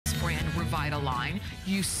REVITALIGN.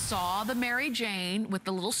 You saw the Mary Jane with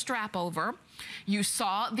the little strap over. You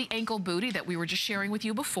saw the ankle booty that we were just sharing with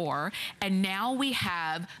you before. And now we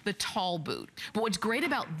have the tall boot. But what's great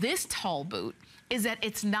about this tall boot is that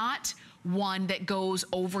it's not one that goes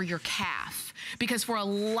over your calf. Because for a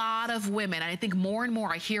lot of women, and I think more and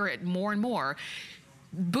more, I hear it more and more,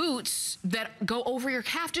 boots that go over your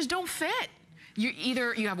calf just don't fit.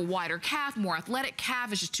 You have a wider calf, more athletic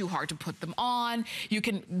calf, it's just too hard to put them on.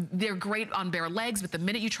 They're great on bare legs, but the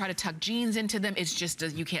minute you try to tuck jeans into them, it's just,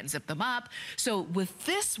 you can't zip them up. So with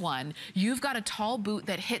this one, you've got a tall boot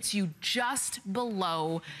that hits you just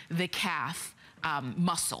below the calf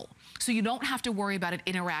muscle. So you don't have to worry about it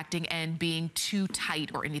interacting and being too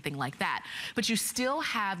tight or anything like that. But you still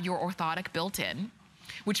have your orthotic built in,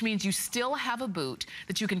 which means you still have a boot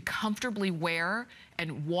that you can comfortably wear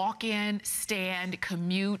and walk in, stand,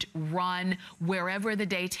 commute, run, wherever the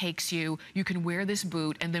day takes you. You can wear this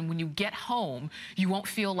boot, and then when you get home, you won't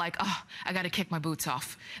feel like, oh, I gotta kick my boots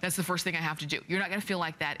off. That's the first thing I have to do. You're not gonna feel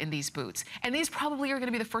like that in these boots. And these probably are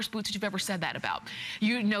gonna be the first boots that you've ever said that about.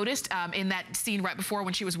 You noticed in that scene right before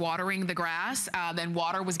when she was watering the grass, and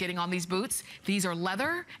water was getting on these boots, these are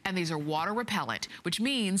leather and these are water repellent, which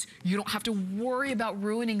means you don't have to worry about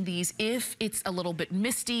ruining these if it's a little bit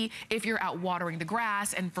misty, if you're out watering the grass,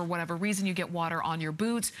 and for whatever reason you get water on your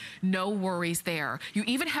boots, no worries there. You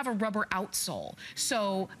even have a rubber outsole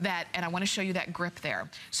so that, and I want to show you that grip there,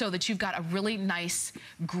 so that you've got a really nice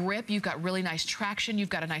grip, you've got really nice traction, you've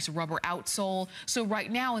got a nice rubber outsole. So right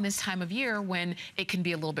now in this time of year when it can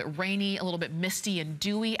be a little bit rainy, a little bit misty and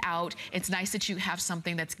dewy out, it's nice that you have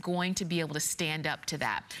something that's going to be able to stand up to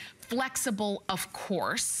that. Flexible, of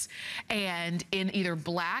course, and in either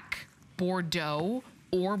black, Bordeaux,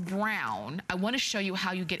 or brown. I want to show you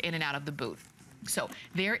how you get in and out of the boot. So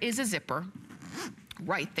there is a zipper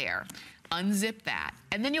right there. Unzip that,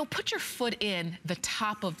 and then you'll put your foot in the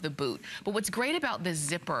top of the boot. But what's great about this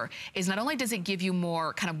zipper is not only does it give you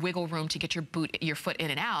more kind of wiggle room to get your foot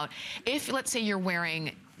in and out, if let's say you're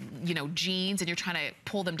wearing jeans and you're trying to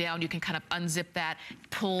pull them down, you can kind of unzip that,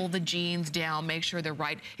 pull the jeans down, make sure they're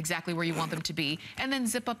right exactly where you want them to be, and then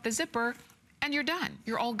zip up the zipper, and you're done.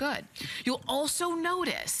 You're all good. You'll also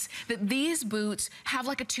notice that these boots have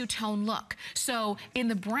like a two-tone look. So in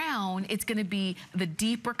the brown, it's gonna be the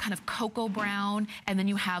deeper kind of cocoa brown, and then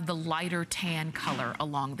you have the lighter tan color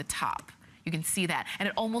along the top. You can see that. And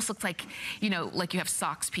it almost looks like, like you have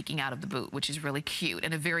socks peeking out of the boot, which is really cute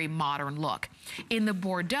and a very modern look. In the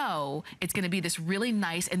Bordeaux, it's gonna be this really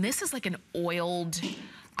nice, and this is like an oiled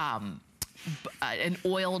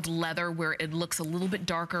leather where it looks a little bit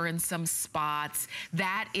darker in some spots.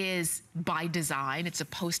 That is by design. It's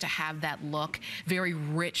supposed to have that look, very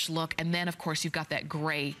rich look. And then of course you've got that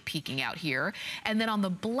gray peeking out here. And then on the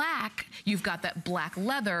black, you've got that black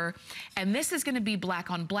leather. And this is gonna be black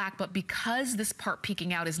on black, but because this part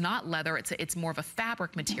peeking out is not leather, it's more of a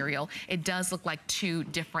fabric material, it does look like two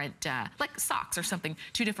different, like socks or something,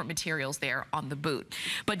 two different materials there on the boot.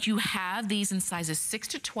 But you have these in sizes 6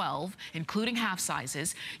 to 12, including half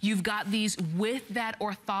sizes. You've got these with that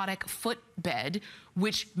orthotic footbed,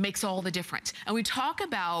 which makes all the difference. And we talk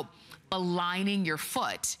about aligning your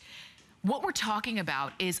foot. What we're talking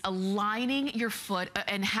about is aligning your foot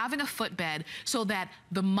and having a footbed so that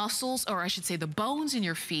the muscles, or I should say the bones in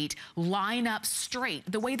your feet, line up straight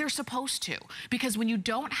the way they're supposed to. Because when you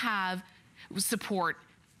don't have support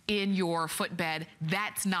in your footbed,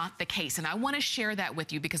 that's not the case. And I want to share that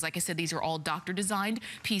with you because, like I said, these are all doctor-designed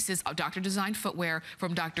pieces, doctor-designed footwear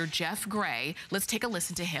from Dr. Jeff Gray. Let's take a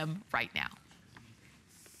listen to him right now.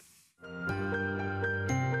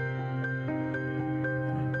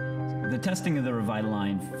 The testing of the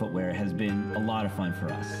REVITALIGN footwear has been a lot of fun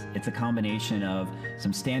for us. It's a combination of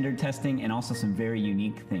some standard testing and also some very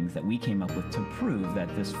unique things that we came up with to prove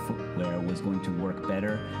that this footwear was going to work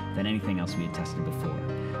better than anything else we had tested before.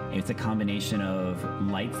 It's a combination of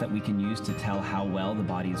lights that we can use to tell how well the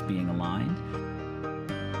body is being aligned,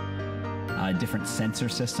 different sensor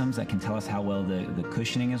systems that can tell us how well the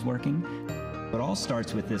cushioning is working. It all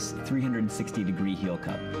starts with this 360-degree heel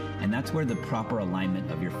cup, and that's where the proper alignment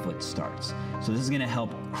of your foot starts. So this is going to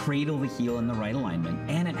help cradle the heel in the right alignment,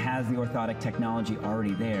 and it has the orthotic technology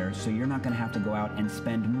already there, so you're not going to have to go out and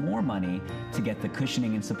spend more money to get the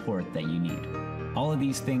cushioning and support that you need. All of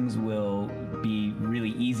these things will be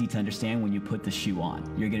really easy to understand when you put the shoe on.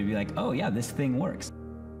 You're going to be like, oh yeah, this thing works.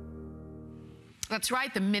 That's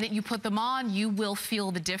right. The minute you put them on, you will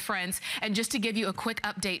feel the difference. And just to give you a quick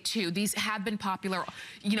update too, these have been popular,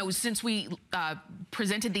 since we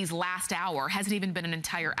presented these last hour. Hasn't even been an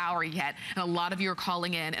entire hour yet, and a lot of you are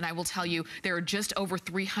calling in, and I will tell you, there are just over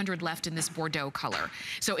 300 left in this Bordeaux color.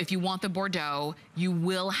 So if you want the Bordeaux, you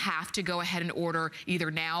will have to go ahead and order either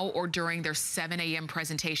now or during their 7 a.m.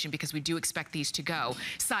 presentation, because we do expect these to go.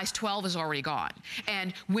 Size 12 is already gone.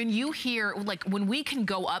 And when you hear, like, when we can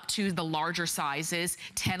go up to the larger sizes,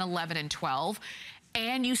 10, 11, and 12,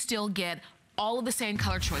 and you still get all of the same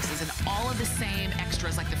color choices and all of the same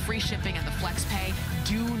extras like the free shipping and the flex pay,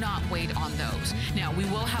 do not wait on those. Now, we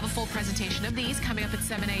will have a full presentation of these coming up at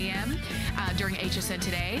 7 a.m. During HSN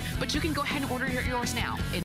today, but you can go ahead and order yours now.